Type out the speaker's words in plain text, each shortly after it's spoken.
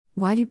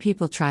Why do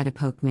people try to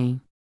poke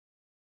me?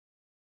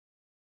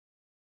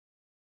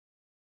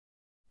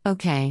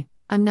 Okay,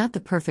 I'm not the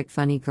perfect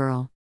funny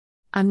girl.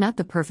 I'm not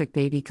the perfect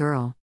baby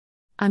girl.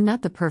 I'm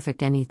not the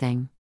perfect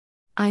anything.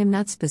 I am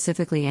not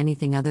specifically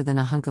anything other than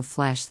a hunk of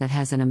flesh that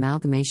has an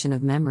amalgamation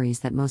of memories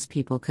that most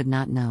people could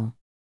not know.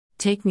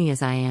 Take me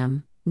as I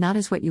am, not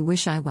as what you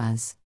wish I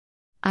was.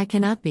 I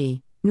cannot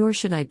be, nor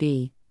should I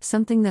be,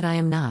 something that I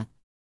am not.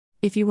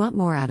 If you want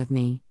more out of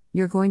me,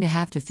 you're going to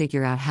have to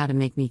figure out how to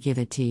make me give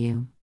it to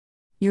you.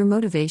 Your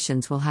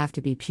motivations will have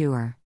to be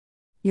pure.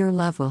 Your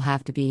love will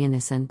have to be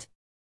innocent.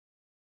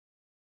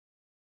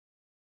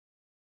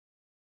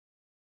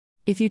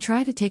 If you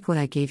try to take what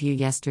I gave you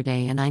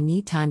yesterday and I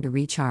need time to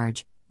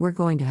recharge, we're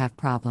going to have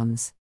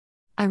problems.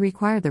 I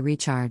require the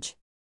recharge.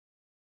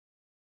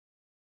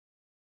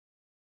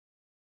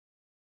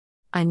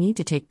 I need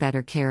to take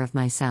better care of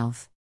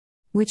myself.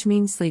 Which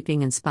means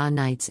sleeping and spa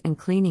nights and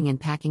cleaning and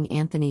packing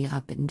Anthony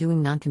up and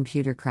doing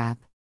non-computer crap.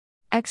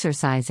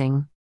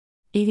 Exercising.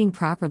 Eating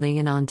properly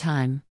and on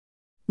time.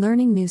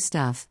 Learning new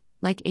stuff,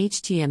 like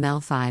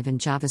HTML5 and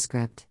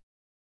JavaScript.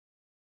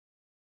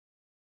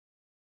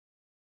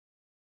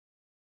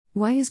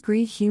 Why is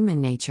greed human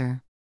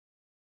nature?